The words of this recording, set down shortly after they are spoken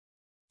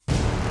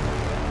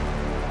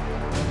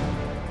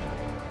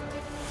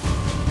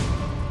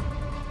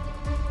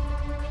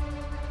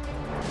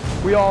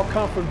We all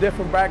come from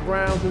different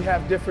backgrounds. We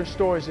have different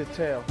stories to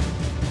tell.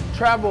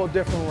 Travel a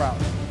different route.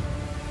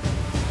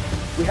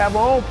 We have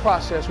our own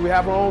process. We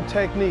have our own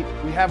technique.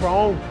 We have our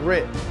own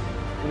grit.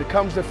 When it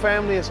comes to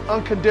family, it's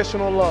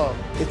unconditional love.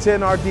 It's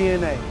in our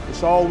DNA.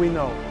 It's all we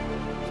know.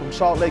 From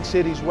Salt Lake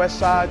City's west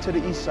side to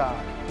the east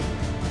side.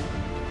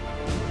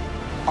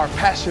 Our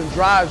passion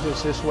drives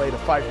us this way to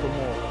fight for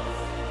more.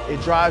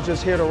 It drives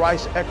us here to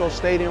Rice Echo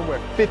Stadium where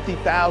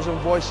 50,000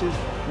 voices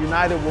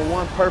united with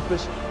one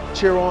purpose,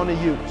 cheer on the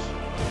Utes.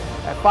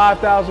 At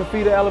 5,000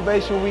 feet of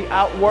elevation, we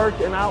outwork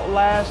and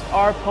outlast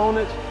our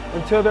opponents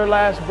until their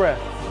last breath.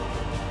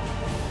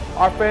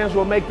 Our fans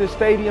will make this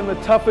stadium the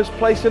toughest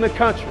place in the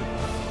country.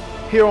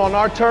 Here on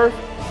our turf,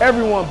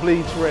 everyone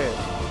bleeds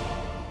red.